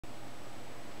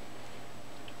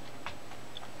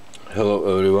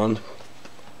Hello everyone.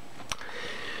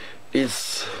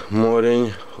 It's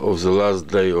morning of the last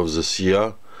day of this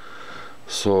year,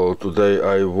 so today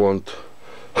I want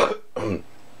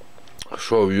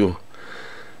show you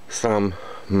some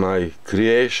my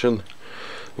creation,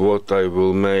 what I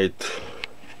will make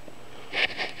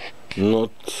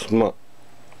not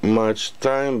much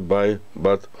time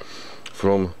but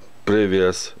from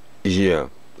previous year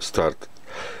started.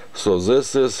 So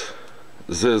this is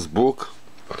this book,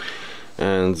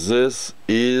 and this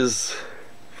is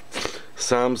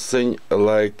something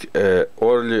like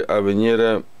Orly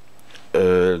Avineri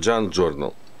junk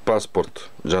journal, passport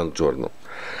junk journal.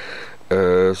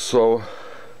 So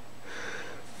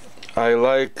I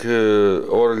like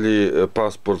Orly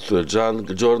passport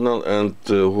junk journal, and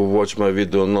who watch my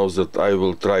video knows that I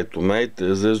will try to make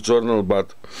this journal,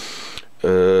 but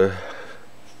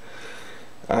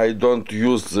I don't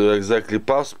use exactly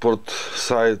passport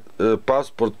site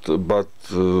passport, but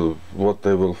what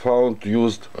I will found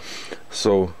used,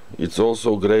 so it's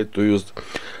also great to use.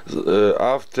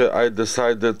 After I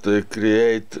decided to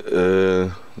create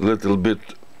a little bit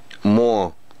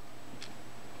more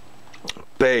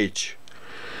page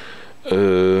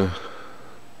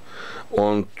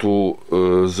onto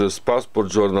this passport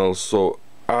journal, so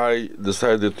I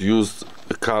decided to use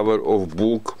a cover of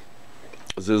book.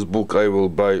 This book I will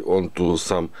buy onto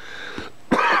some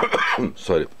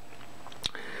sorry,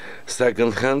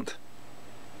 second hand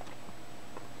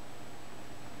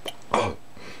on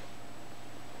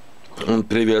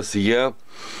previous year,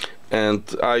 and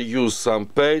I use some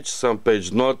page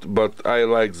not, but I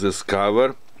like this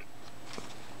cover,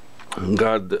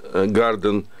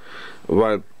 garden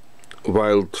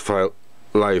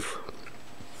wildlife.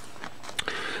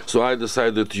 So I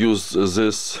decided to use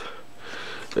this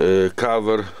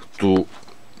cover to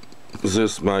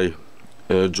this my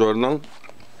journal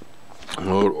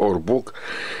or book,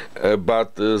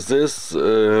 but this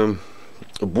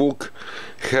book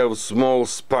have small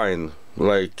spine,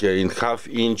 like in ½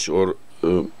 inch or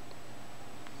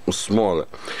smaller.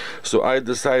 So I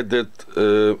decided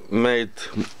made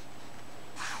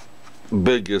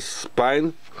biggest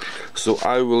spine. So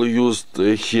I will use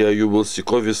here, you will see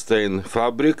coffee stain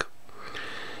fabric,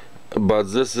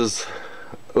 but this is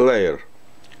layers.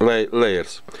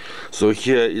 So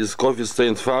here is coffee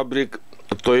stained fabric,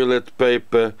 toilet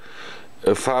paper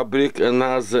fabric,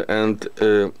 another, and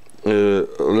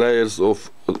layers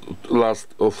of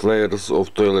layers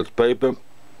of toilet paper,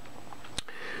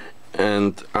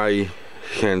 and I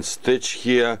hand stitch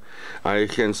here. I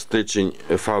hand stitching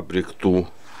a fabric to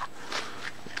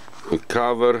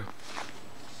cover,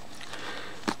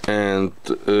 and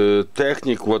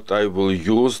technique what I will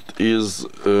use is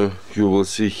you will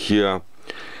see here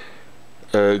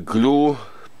glue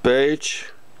page,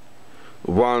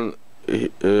 one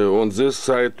on this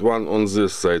side, one on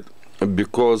this side,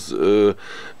 because the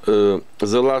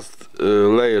last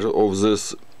layer of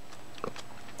this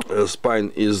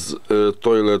spine is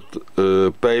toilet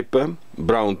paper,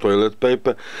 brown toilet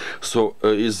paper, so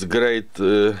it's great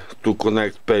to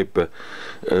connect paper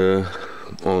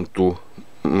onto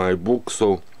my book.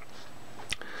 So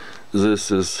this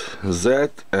is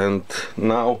that, and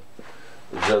now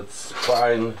that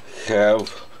spine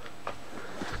have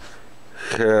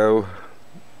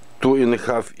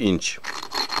 2½ inch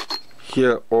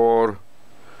here, or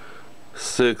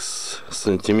 6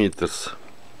 centimeters.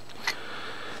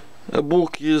 A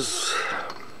book is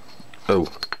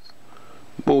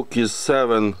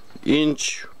 7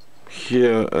 inch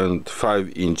here and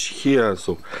 5 inch here,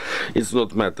 so it's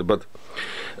not matter, but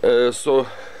so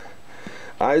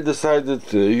I decided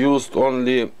to use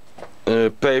only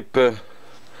paper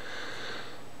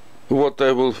what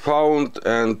I will found,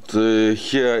 and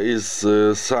here is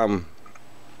some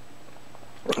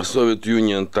Soviet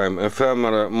Union time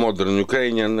ephemera, modern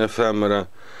Ukrainian ephemera,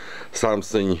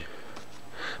 something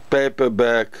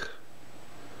paperback,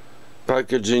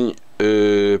 packaging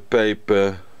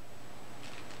paper,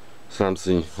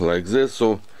 something like this.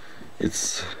 So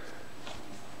it's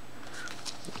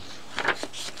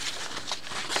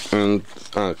and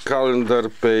a calendar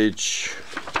page,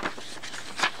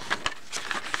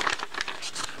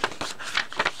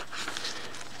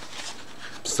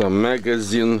 some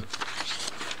magazine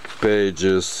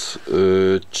pages,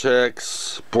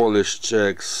 checks, polished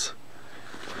checks,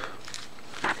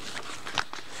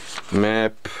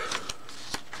 map,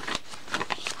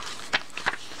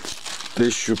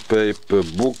 tissue paper,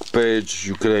 book page,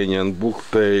 Ukrainian book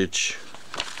page.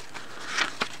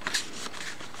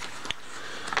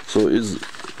 So it's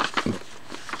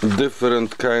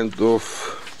different kind of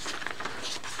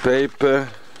paper,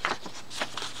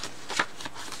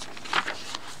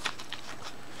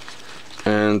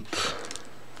 and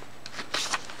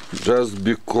just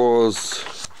because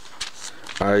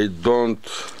I don't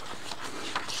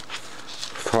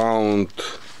found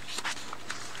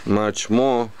much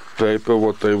more paper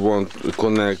what I want to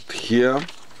connect here,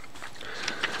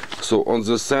 so on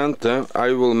the center I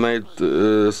will make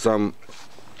some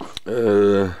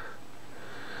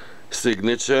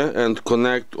signature and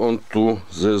connect onto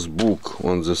this book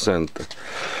on the center.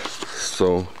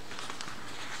 So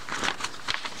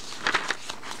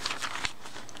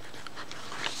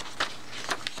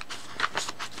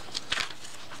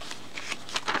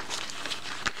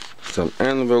some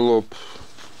envelope,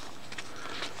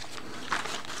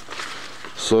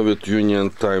 Soviet Union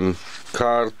time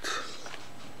card,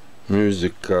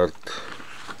 music card,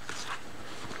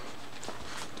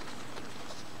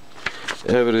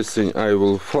 everything I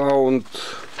will found,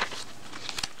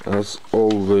 as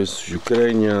always,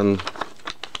 Ukrainian.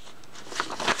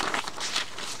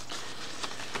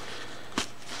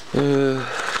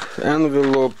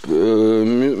 Envelope,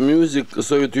 music,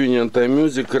 Soviet Union time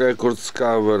music records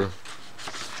cover,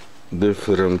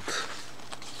 different.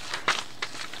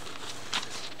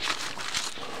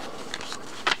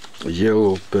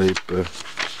 Yellow paper,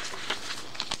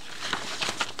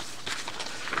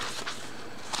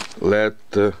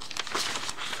 letter,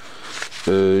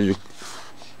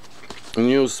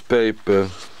 newspaper,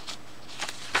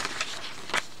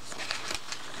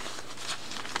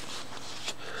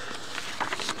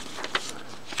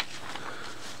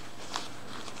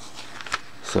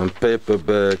 some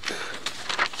paperback,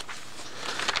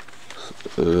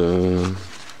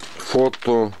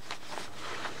 photo,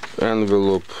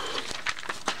 envelope.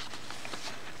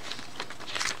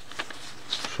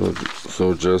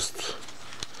 So just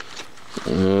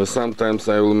sometimes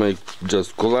I will make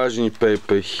just collaging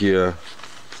paper here,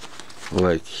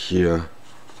 like here.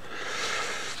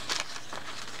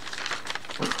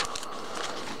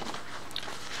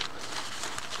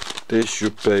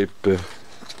 Tissue paper,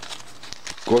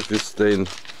 coffee stain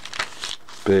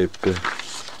paper.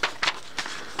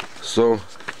 So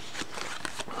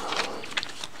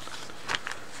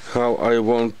how I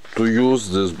want to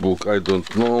use this book, I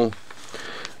don't know.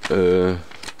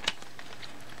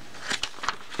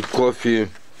 Coffee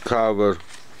cover.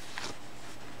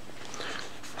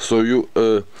 So you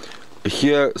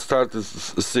here started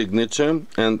signature,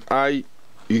 and I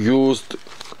used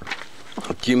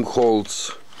Tim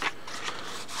Holtz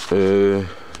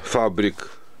fabric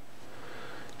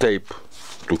tape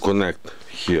to connect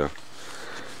here,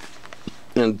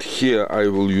 and here I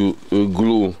will use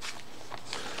glue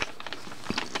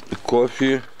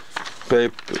coffee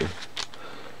paper,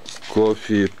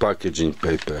 coffee packaging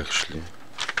paper actually.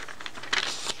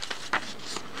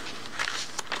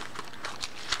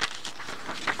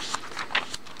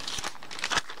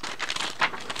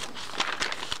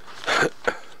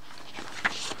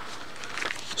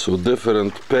 So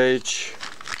different page,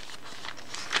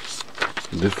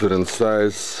 different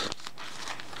size,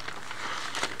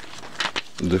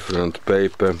 different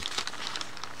paper,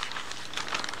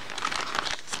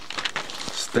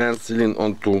 stenciling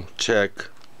onto check.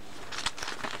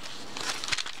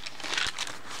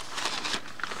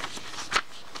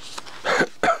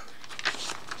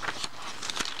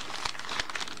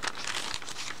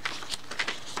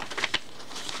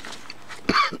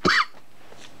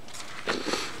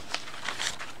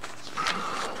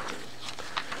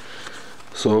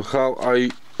 So how I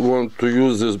want to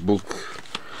use this book?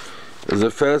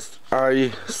 The first,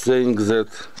 I think that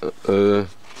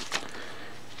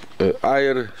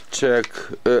air check,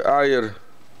 air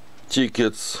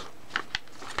tickets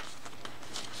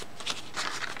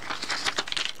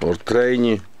or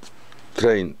train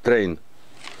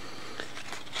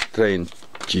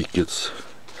tickets.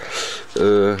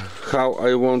 How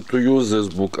I want to use this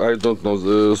book, I don't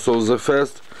know. So the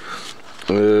first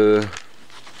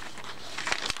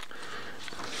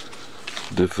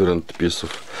different piece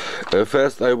of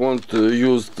first I want to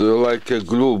use like a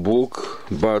glue book,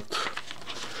 but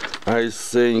I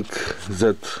think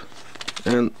that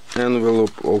an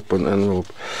envelope, open envelope,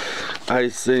 I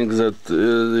think that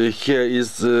here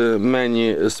is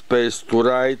many space to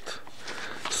write,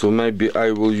 so maybe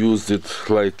I will use it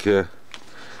like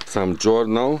some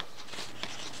journal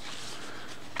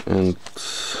and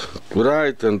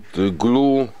write and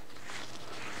glue.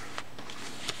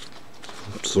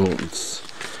 So it's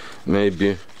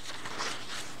maybe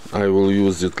I will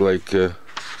use it like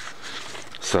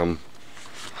some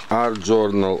art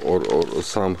journal or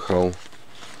somehow.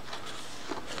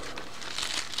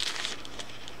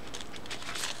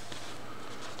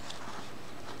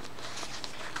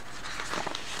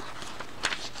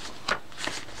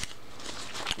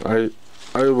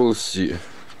 I I will see.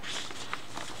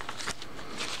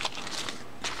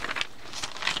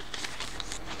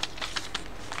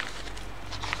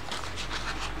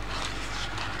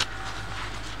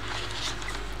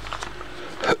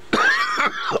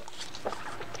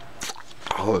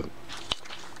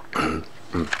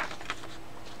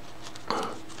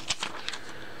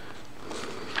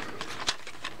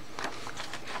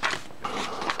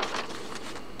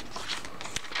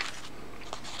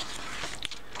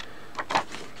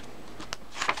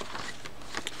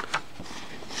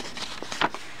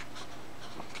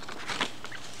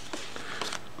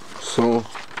 So,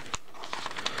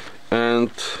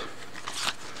 and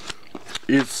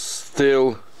it's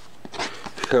still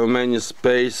have many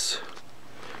space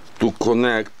to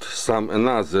connect some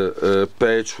another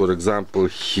page, for example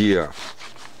here,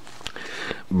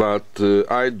 but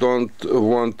I don't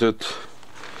want it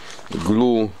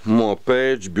glue more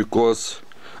page because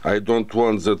I don't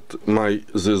want that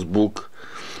this book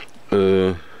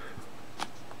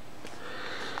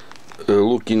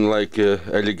looking like a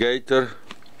alligator,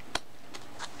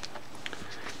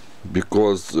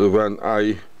 because when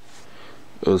I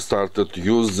started to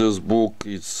use this book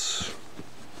it's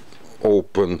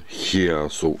open here,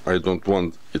 so I don't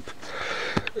want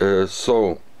it.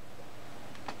 So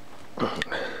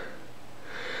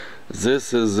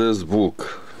this is this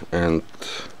book, and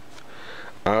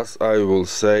as I will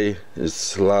say,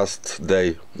 it's last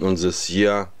day on this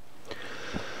year,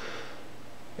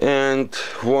 and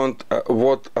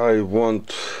what I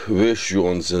want wish you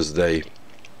on this day.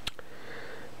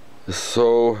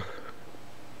 So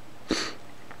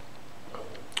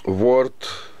word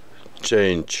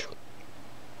change.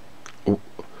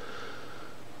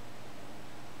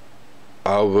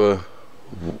 Our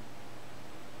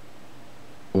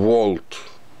world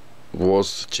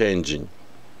was changing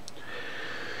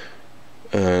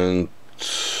and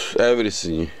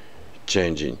everything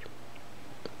changing.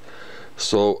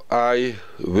 So I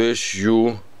wish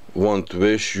you, want to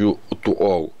wish you to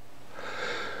all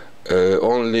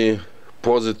only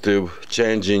positive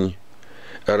changing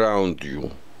around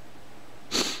you,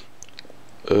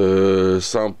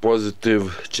 some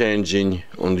positive changing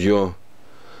on your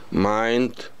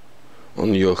mind,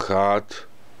 on your heart,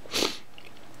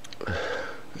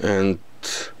 and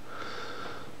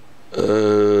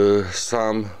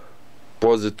some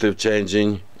positive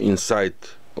changing inside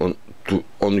on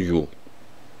you.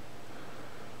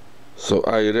 So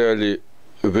I really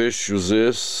wish you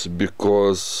this,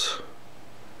 because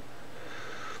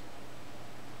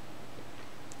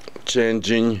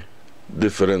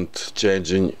different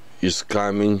changing is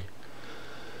coming,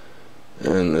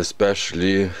 and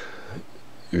especially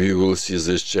we will see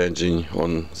this changing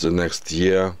on the next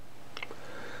year.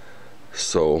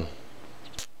 So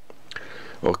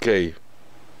okay,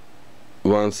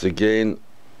 once again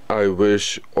I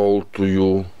wish all to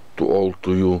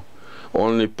you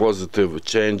only positive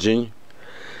changing,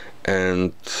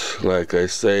 and like I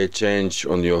say, change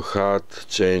on your heart,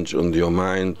 change on your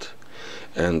mind,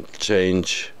 and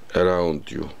change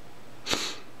around you.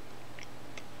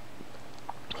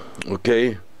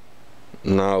 Okay,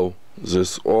 now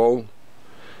this all,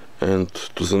 and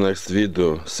to the next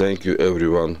video. Thank you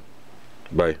everyone.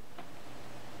 Bye.